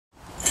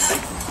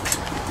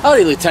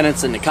Howdy,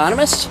 lieutenants and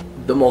economists.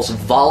 The most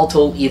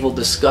volatile, evil,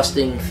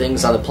 disgusting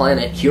things on the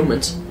planet,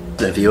 humans.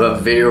 If you have a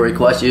video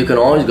request, you can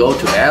always go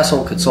to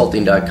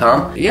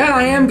assholeconsulting.com. Yeah,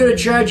 I am gonna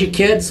charge you,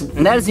 kids.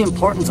 And that is the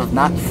importance of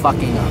not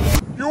fucking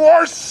up. You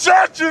are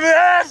such an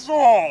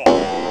asshole!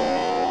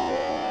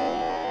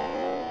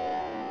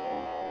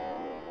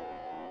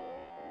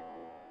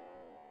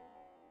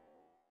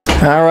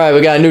 Alright,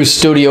 we got a new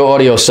studio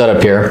audio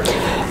setup here.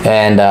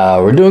 And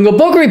we're doing a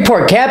book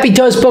report. Cappy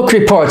does book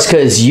reports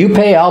because you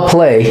pay, I'll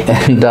play.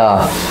 And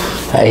I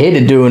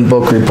hated doing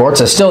book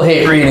reports. I still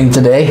hate reading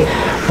today.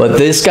 But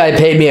this guy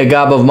paid me a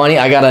gob of money.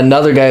 I got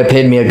another guy who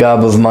paid me a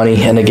gob of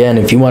money. And again,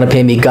 if you want to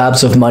pay me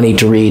gobs of money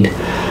to read,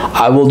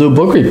 I will do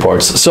book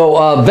reports.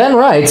 So Ben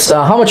writes,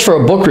 how much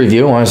for a book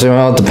review? I say,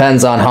 well, it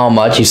depends on how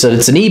much. He said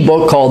it's an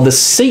ebook called The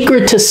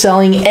Secret to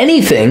Selling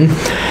Anything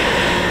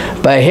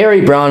by Harry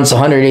Browne. It's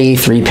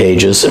 183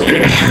 pages.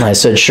 I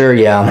said, sure,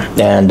 yeah.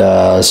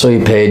 And so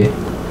he paid.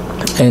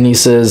 And he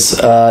says,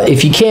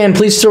 if you can,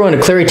 please throw in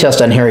a Cleary test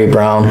on Harry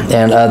Browne.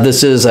 And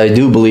this is, I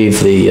do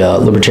believe, the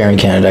Libertarian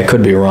candidate. I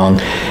could be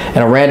wrong. And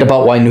a rant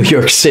about why New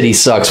York City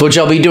sucks, which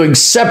I'll be doing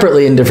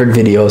separately in different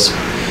videos.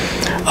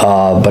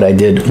 But I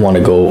did want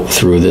to go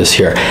through this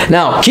here.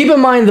 Now, keep in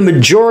mind the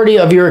majority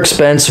of your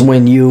expense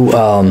when you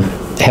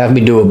have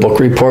me do a book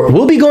report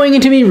will be going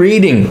into me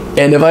reading.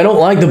 And if I don't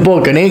like the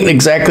book, it ain't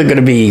exactly going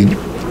to be,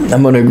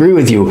 I'm going to agree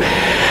with you.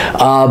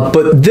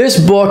 But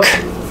this book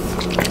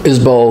is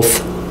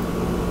both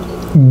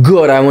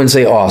good, I wouldn't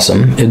say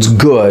awesome, it's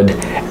good,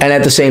 and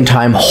at the same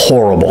time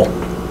horrible.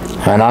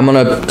 And I'm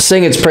going to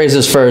sing its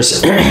praises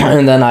first,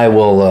 and then I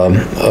will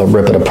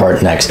rip it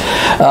apart next.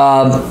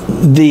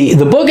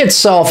 The book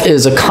itself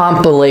is a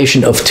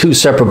compilation of two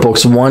separate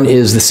books. One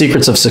is The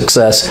Secrets of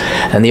Success,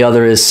 and the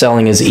other is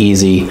Selling is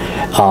Easy.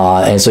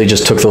 And so he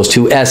just took those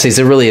two essays.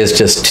 It really is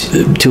just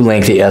two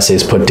lengthy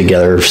essays put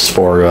together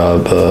for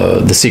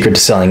The Secret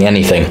to Selling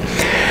Anything.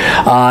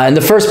 And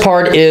the first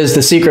part is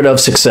The Secret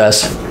of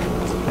Success.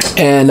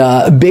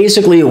 And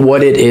basically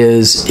what it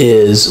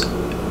is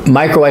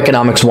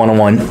microeconomics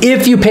 101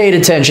 if you paid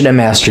attention and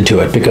mastered to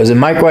it, because in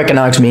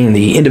microeconomics, meaning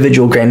the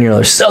individual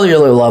granular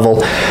cellular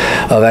level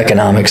of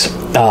economics,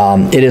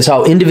 it is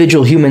how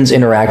individual humans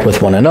interact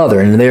with one another.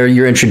 And there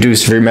you're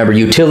introduced, if you remember,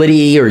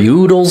 utility or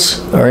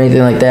UDLs or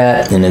anything like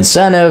that, and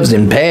incentives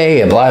and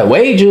pay, apply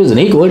wages and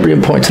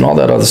equilibrium points and all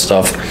that other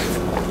stuff.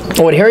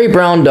 What Harry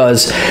Browne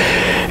does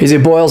is he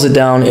boils it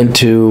down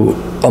into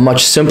a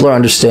much simpler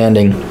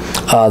understanding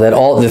that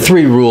all the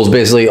three rules,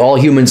 basically, all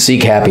humans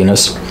seek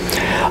happiness.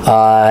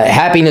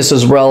 Happiness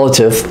is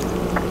relative,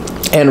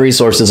 and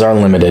resources are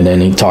limited.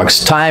 And he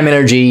talks time,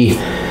 energy,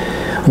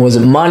 was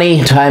it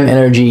money, time,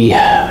 energy,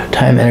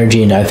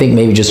 and I think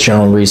maybe just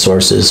general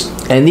resources.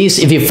 And these,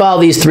 if you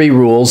follow these three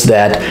rules,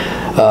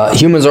 that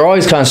humans are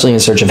always constantly in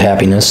search of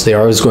happiness. They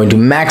are always going to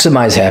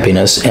maximize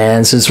happiness.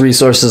 And since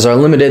resources are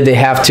limited, they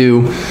have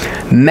to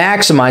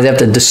maximize, they have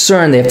to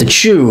discern, they have to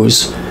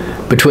choose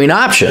between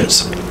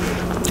options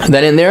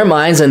that in their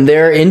minds and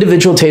their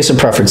individual tastes and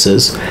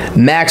preferences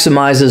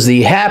maximizes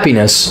the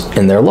happiness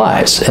in their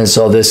lives. And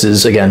so this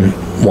is, again,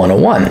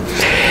 101.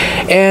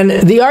 And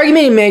the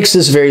argument he makes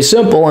is very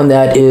simple, and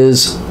that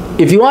is,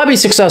 if you want to be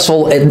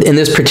successful in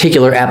this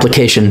particular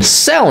application,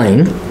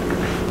 selling,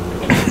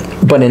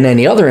 but in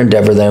any other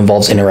endeavor that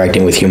involves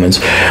interacting with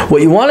humans,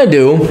 what you want to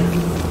do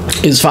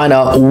is find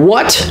out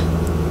what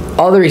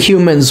other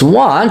humans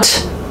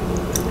want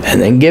and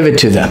then give it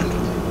to them.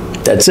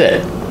 That's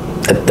it.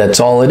 That's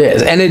all it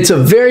is. And it's a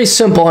very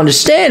simple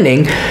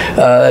understanding,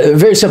 a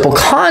very simple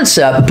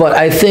concept, but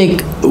I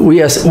think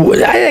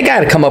I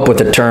got to come up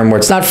with a term where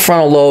it's not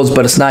frontal lobes,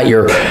 but it's not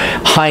your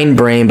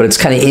hindbrain, but it's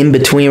kind of in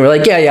between. We're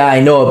like, yeah, I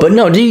know it, but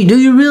no, do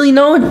you really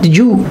know it? Did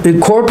you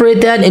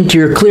incorporate that into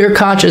your clear,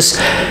 conscious,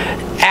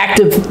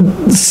 active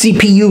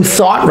CPU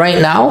thought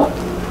right now?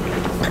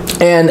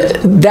 And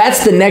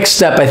that's the next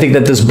step, I think,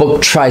 that this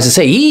book tries to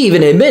say. He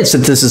even admits that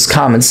this is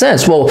common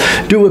sense. Well,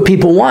 do what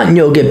people want and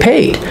you'll get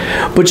paid.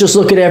 But just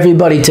look at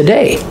everybody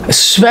today,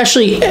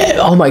 especially,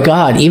 oh my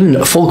God,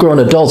 even full-grown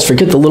adults.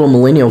 Forget the little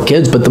millennial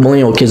kids, but the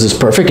millennial kids is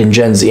perfect, and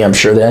Gen Z, I'm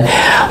sure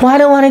that. Well, I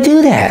don't want to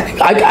do that.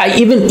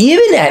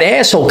 Even at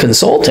Asshole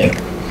Consulting,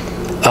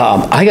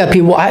 I got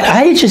people,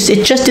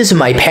 it just isn't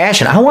my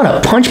passion. I want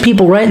to punch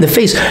people right in the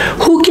face.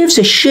 Who gives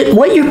a shit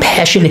what your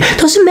passion is?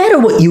 Doesn't matter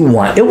what you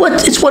want.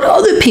 It's what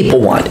other people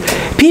want.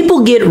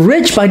 People get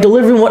rich by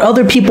delivering what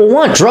other people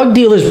want. Drug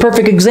dealers,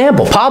 perfect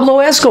example. Pablo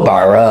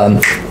Escobar,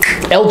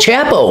 El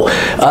Chapo,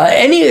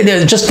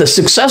 just a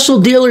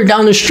successful dealer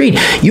down the street.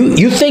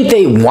 You think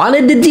they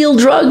wanted to deal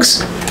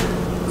drugs?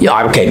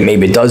 Yeah, okay,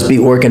 maybe it does beat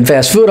working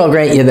fast food, I'll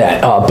grant you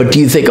that. But do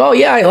you think, oh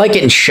yeah, I like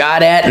getting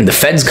shot at and the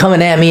Fed's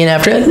coming at me and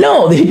after that?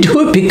 No, they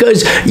do it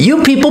because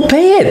you people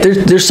pay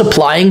it. They're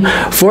supplying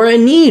for a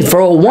need, for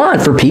a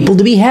want, for people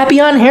to be happy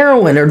on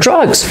heroin or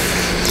drugs.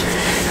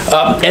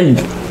 And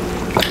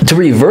to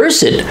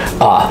reverse it,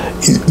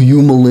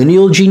 you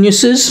millennial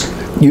geniuses,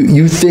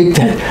 You think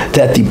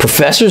that the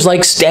professor's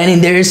like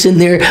standing there, sitting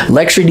there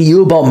lecturing to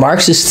you about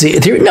Marxist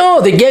theory? No,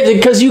 they gave it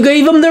because you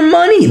gave them their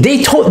money.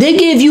 They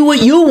gave you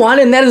what you want,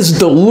 and that is a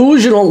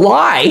delusional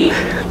lie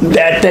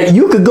that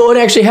you could go and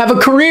actually have a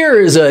career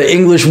as an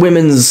English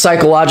women's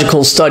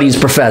psychological studies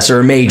professor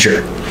or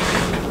major.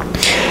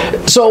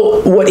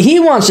 So what he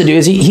wants to do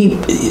is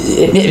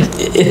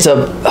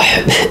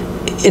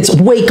it's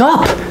wake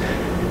up.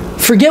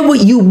 Forget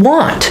what you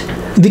want.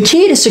 The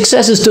key to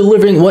success is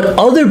delivering what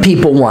other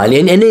people want.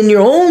 And in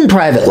your own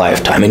private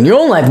lifetime, in your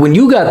own life, when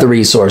you got the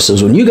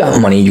resources, when you got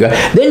money,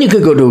 then you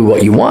could go do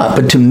what you want.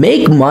 But to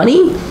make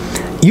money,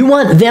 you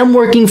want them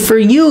working for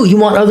you. You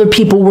want other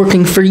people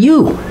working for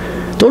you.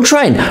 Don't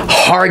try and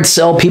hard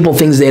sell people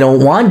things they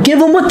don't want. Give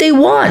them what they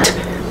want.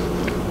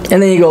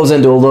 And then he goes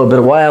into a little bit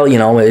of, well, you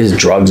know, is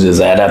drugs, is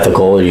that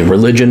ethical?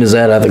 Religion, is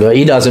that ethical?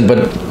 He doesn't,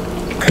 but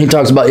he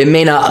talks about it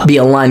may not be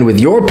aligned with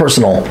your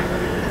personal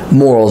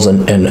morals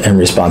and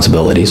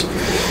responsibilities.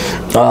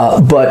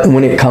 But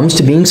when it comes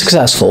to being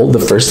successful, the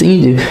first thing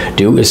you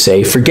do is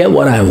say, forget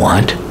what I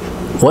want.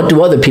 What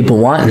do other people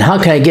want, and how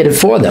can I get it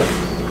for them?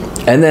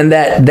 And then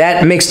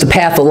that makes the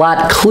path a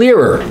lot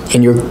clearer,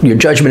 and your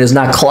judgment is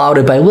not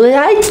clouded by, well,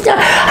 I just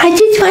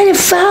want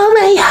to follow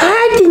my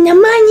heart, and the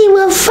money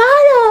will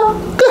follow.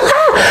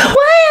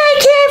 Why I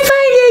can't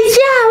find a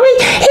job?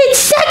 It's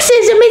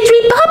sexism. It's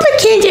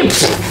Republican.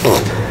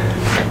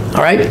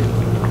 All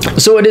right.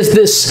 So it is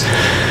this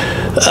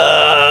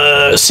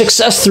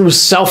success through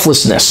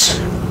selflessness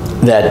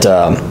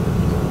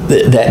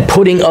that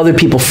putting other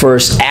people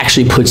first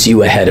actually puts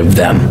you ahead of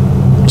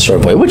them, sort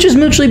of way, which is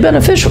mutually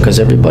beneficial because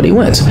everybody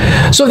wins.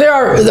 So there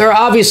are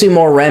obviously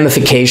more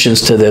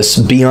ramifications to this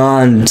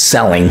beyond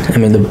selling. I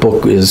mean, the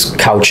book is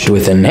couched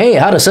within, hey,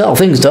 how to sell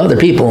things to other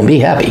people and be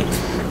happy.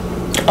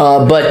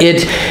 But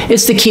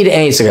it's the key to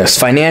any success.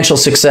 Financial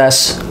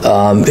success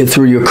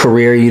through your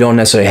career. You don't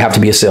necessarily have to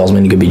be a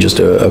salesman. You could be just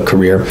a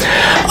career.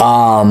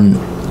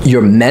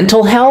 Your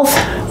mental health.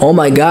 Oh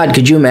my God,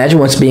 could you imagine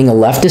what's being a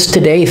leftist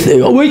today?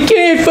 Oh, we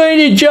can't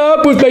find a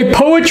job with my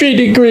poetry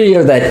degree.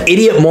 Or that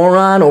idiot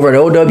moron over at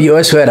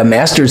OWS who had a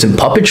master's in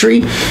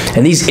puppetry.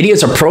 And these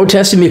idiots are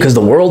protesting because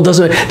the world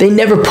doesn't. They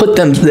never put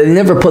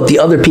the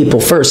other people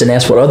first and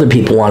ask what other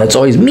people want. It's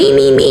always me,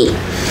 me, me.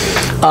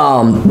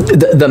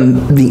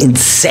 The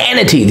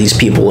insanity these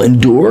people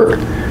endure.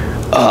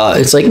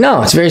 It's like,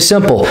 no, it's very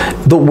simple.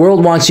 The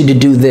world wants you to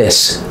do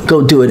this.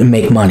 Go do it and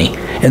make money.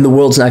 And the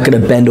world's not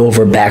going to bend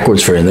over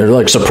backwards for you. And they're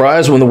like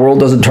surprised when the world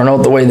doesn't turn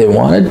out the way they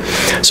wanted.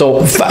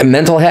 So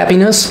mental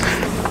happiness,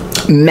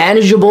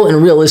 manageable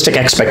and realistic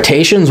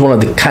expectations. One of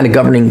the kind of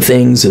governing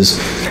things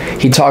is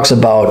he talks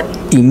about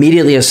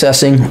immediately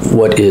assessing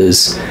what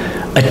is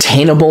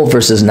attainable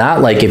versus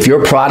not. Like if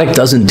your product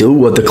doesn't do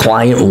what the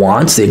client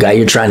wants, the guy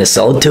you're trying to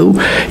sell it to,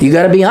 you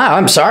got to be,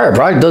 I'm sorry, our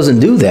product doesn't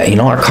do that. You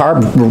know, our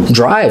car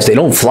drives, they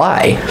don't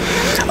fly.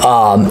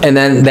 And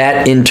then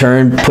that in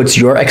turn puts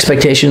your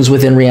expectations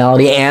within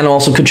reality and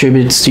also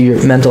contributes to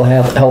your mental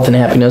health and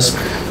happiness.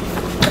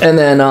 And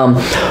then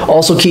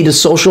also key to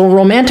social and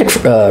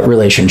romantic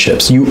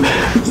relationships.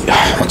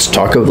 Let's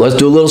do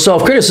a little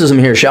self-criticism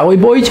here, shall we,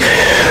 boys?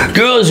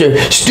 Girls are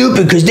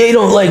stupid because they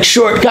don't like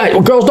short guys.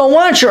 Well, girls don't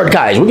want short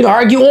guys. We can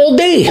argue all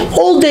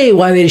day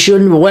why they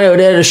shouldn't, why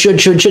they should.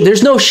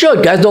 There's no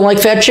should. Guys don't like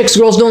fat chicks.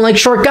 Girls don't like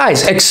short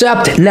guys.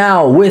 Except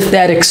now, with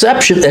that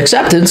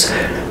acceptance,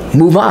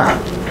 move on.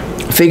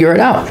 Figure it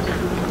out.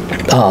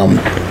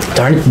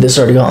 Darn it, this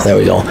already gone. There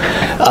we go.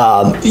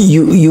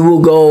 You will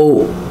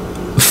go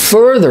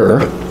further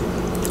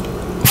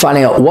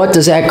finding out what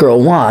does that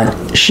girl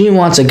want. She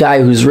wants a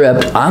guy who's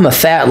ripped. I'm a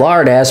fat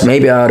lard ass.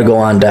 Maybe I ought to go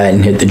on diet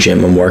and hit the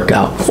gym and work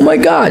out. Oh my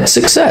God,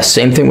 success.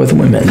 Same thing with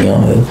women, you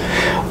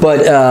know.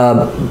 But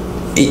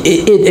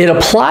it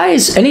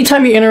applies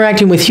anytime you're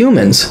interacting with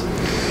humans.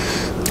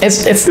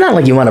 It's not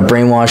like you want to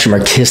brainwash them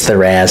or kiss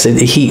their ass.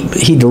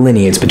 He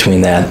delineates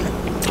between that.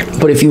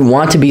 But if you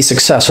want to be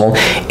successful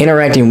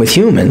interacting with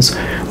humans,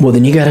 well,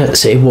 then you got to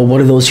say, well, what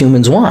do those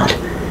humans want?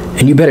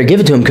 And you better give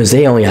it to them because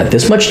they only have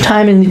this much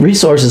time and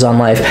resources on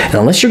life. And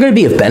unless you're going to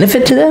be of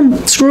benefit to them,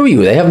 screw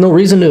you. They have no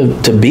reason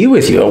to be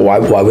with you. Why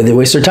would they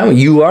waste their time?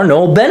 You are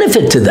no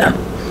benefit to them.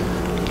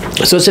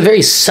 So it's a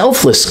very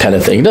selfless kind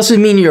of thing. It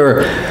doesn't mean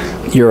you're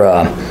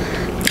a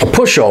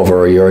pushover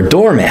or you're a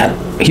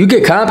doormat. You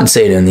get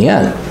compensated in the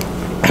end.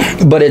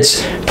 But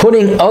it's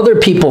putting other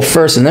people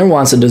first and their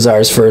wants and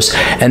desires first.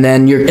 And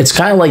then it's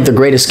kind of like the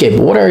Great Escape.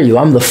 What are you?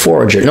 I'm the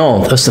forager.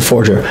 No, that's the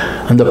forager.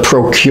 I'm the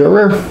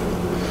procurer.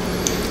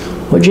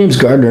 Well, James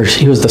Gardner,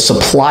 he was the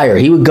supplier.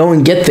 He would go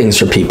and get things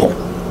for people.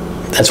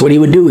 That's what he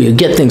would do. He would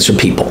get things for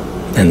people.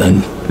 And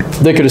then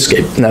they could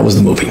escape. And that was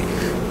the movie.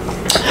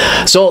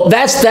 So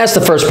that's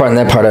the first part. And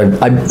that part,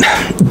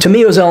 to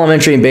me, it was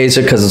elementary and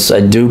basic because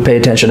I do pay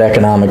attention to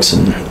economics.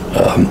 And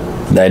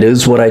that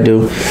is what I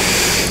do.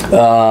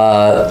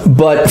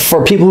 But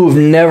for people who've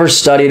never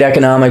studied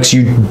economics,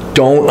 you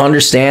don't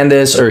understand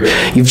this, or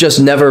you've just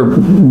never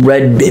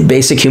read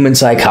basic human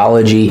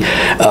psychology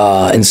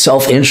and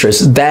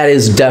self-interest, that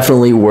is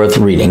definitely worth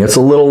reading. It's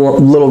a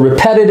little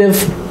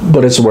repetitive,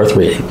 but it's worth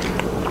reading.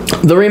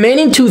 The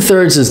remaining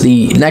 2/3 is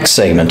the next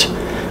segment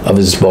of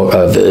his book,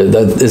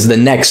 is the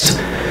next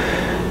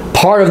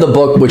part of the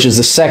book, which is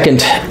the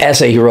second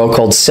essay he wrote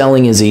called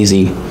Selling is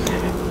Easy.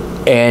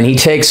 And he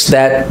takes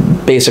that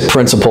basic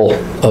principle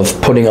of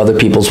putting other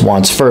people's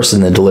wants first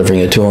and then delivering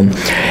it to them.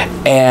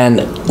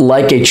 And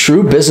like a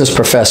true business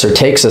professor,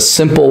 takes a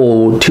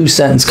simple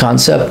 2-sentence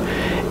concept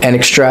and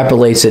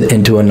extrapolates it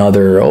into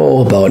another,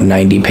 about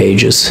 90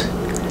 pages.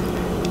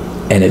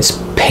 And it's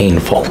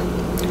painful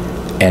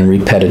and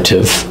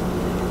repetitive.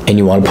 And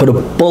you want to put a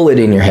bullet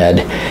in your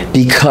head,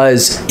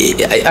 because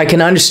I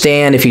can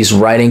understand if he's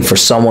writing for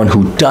someone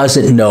who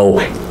doesn't know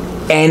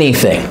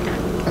anything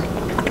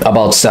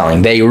about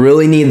selling. They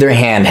really need their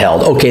hand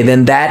held. Okay,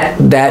 then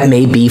that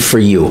may be for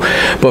you.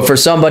 But for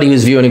somebody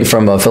who's viewing it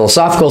from a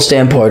philosophical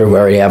standpoint, or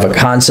where you have a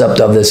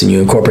concept of this and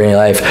you incorporate it in your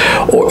life,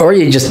 or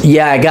you just,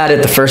 I got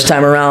it the first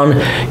time around,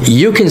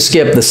 you can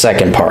skip the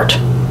second part.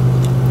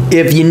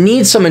 If you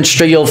need some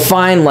instruction, you'll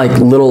find like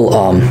little,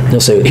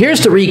 you'll say,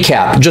 here's the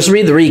recap. Just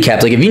read the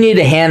recap. Like if you need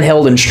a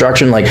handheld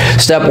instruction, like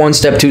step 1,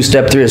 step 2,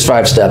 step 3, there's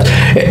 5 steps.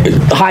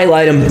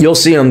 Highlight them. You'll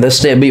see them. This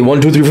step be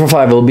 1, 2, 3, 4,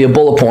 5. It'll be a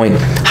bullet point.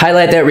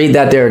 Highlight that, read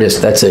that. There it is.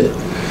 That's it.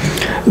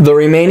 The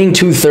remaining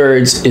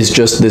 2/3 is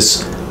just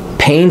this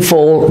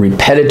painful,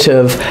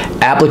 repetitive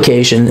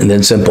application and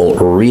then simple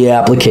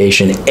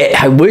reapplication.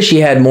 I wish he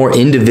had more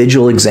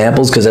individual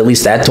examples, because at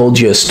least that told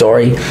you a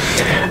story.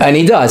 And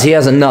he does. He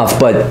has enough,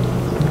 but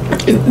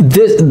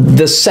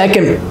the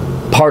second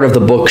part of the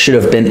book should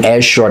have been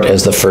as short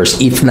as the first,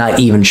 if not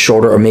even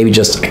shorter, or maybe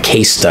just a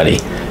case study.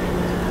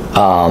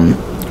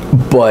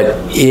 But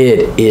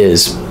it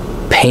is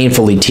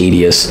painfully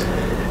tedious,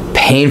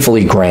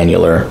 painfully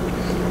granular,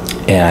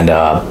 and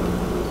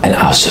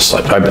I was just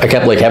like, I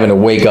kept like having to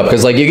wake up,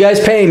 because like, you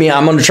guys pay me,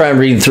 I'm gonna try and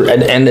read through,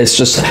 and it's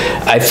just,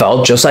 I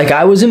felt just like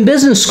I was in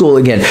business school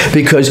again,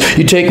 because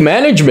you take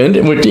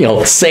management with,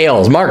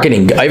 sales,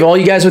 marketing, all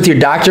you guys with your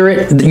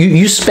doctorate,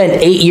 you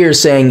spent 8 years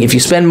saying if you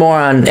spend more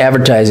on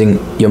advertising,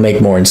 you'll make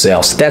more in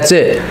sales. That's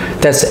it.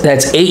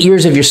 That's 8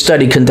 years of your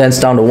study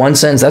condensed down to 1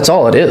 sentence. That's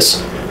all it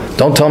is.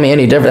 Don't tell me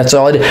any different. That's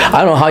all it is. I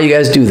don't know how you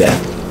guys do that.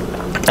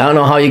 I don't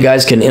know how you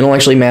guys can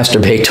intellectually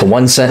masturbate to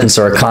 1 sentence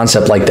or a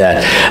concept like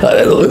that.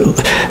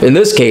 In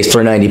this case,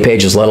 for 90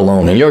 pages, let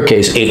alone, in your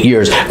case, 8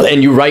 years.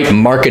 And you write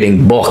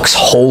marketing books.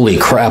 Holy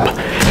crap.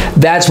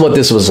 That's what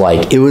this was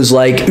like. It was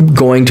like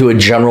going to a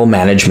general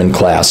management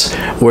class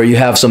where you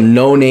have some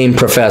no-name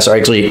professor.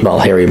 Actually, well,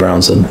 Harry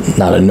Browne's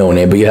not a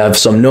no-name, but you have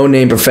some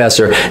no-name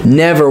professor,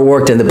 never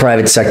worked in the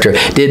private sector,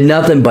 did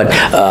nothing but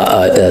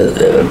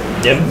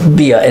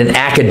be an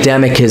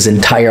academic his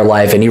entire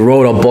life, and he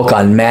wrote a book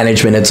on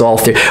management. It's all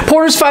theory.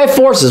 Porter's 5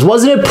 Forces.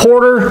 Wasn't it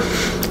Porter?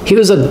 He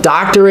was a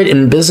doctorate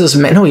in business.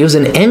 No, he was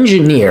an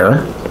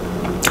engineer.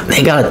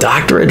 They got a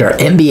doctorate or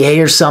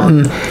MBA or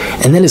something,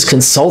 and then his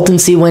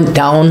consultancy went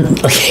down,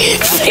 like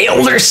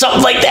failed or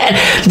something like that.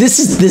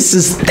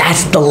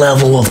 That's the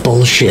level of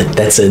bullshit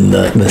that's in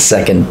the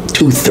second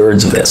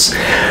 2/3 of this.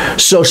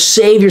 So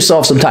save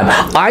yourself some time.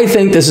 I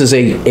think this is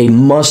a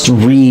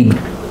must-read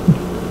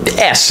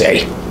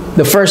essay.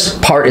 The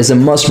first part is a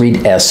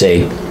must-read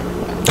essay,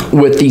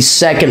 with the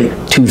second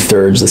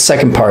 2/3, the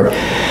second part,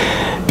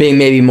 being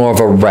maybe more of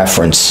a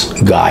reference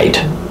guide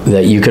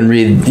that you can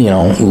read,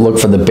 look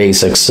for the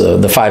basics,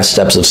 the 5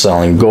 steps of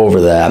selling, go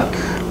over that,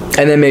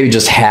 and then maybe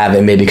just have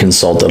it, maybe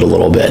consult it a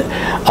little bit.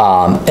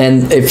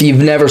 And if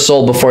you've never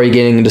sold before you're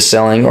getting into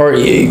selling, or,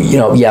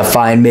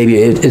 fine, maybe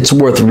it's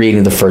worth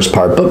reading the first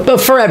part,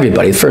 but for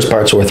everybody, the first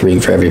part's worth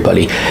reading for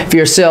everybody. If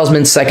you're a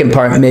salesman, second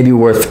part, maybe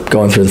worth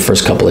going through the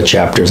first couple of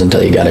chapters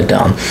until you got it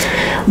down.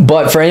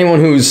 But for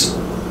anyone who's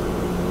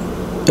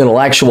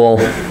intellectual,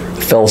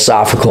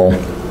 philosophical,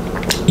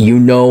 you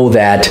know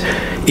that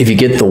if you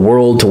get the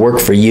world to work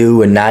for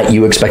you and not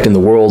you expecting the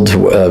world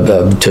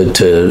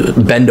to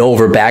bend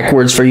over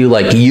backwards for you,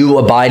 like you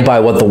abide by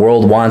what the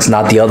world wants,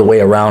 not the other way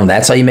around,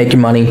 that's how you make your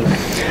money,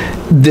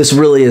 this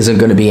really isn't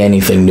going to be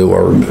anything new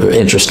or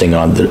interesting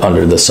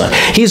under the sun.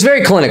 He's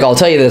very clinical. I'll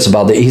tell you this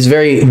about it. He's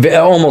very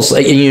almost,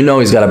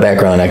 he's got a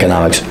background in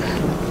economics.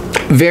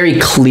 Very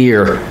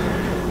clear,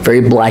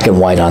 very black and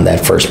white on that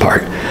first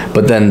part.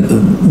 But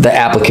then the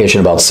application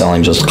about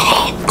selling just...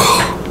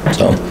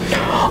 So,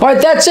 all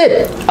right, that's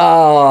it.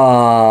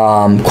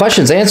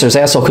 Questions, answers,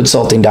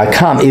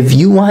 assholeconsulting.com. If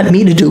you want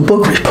me to do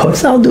book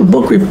reports, I'll do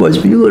book reports,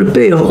 but you're going to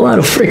pay a lot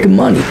of freaking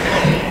money.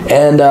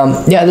 And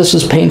this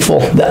was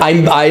painful.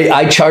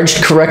 I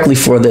charged correctly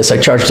for this. I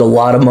charged a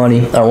lot of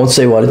money. I won't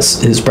say what,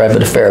 it's his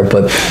private affair,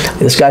 but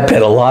this guy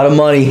paid a lot of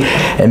money.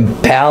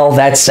 And pal,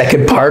 that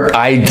second part,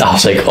 I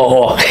was like,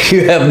 oh,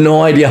 you have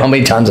no idea how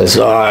many times I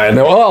saw it.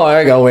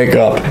 I gotta wake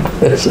up.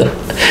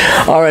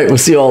 All right, we'll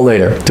see you all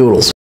later.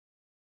 Toodles.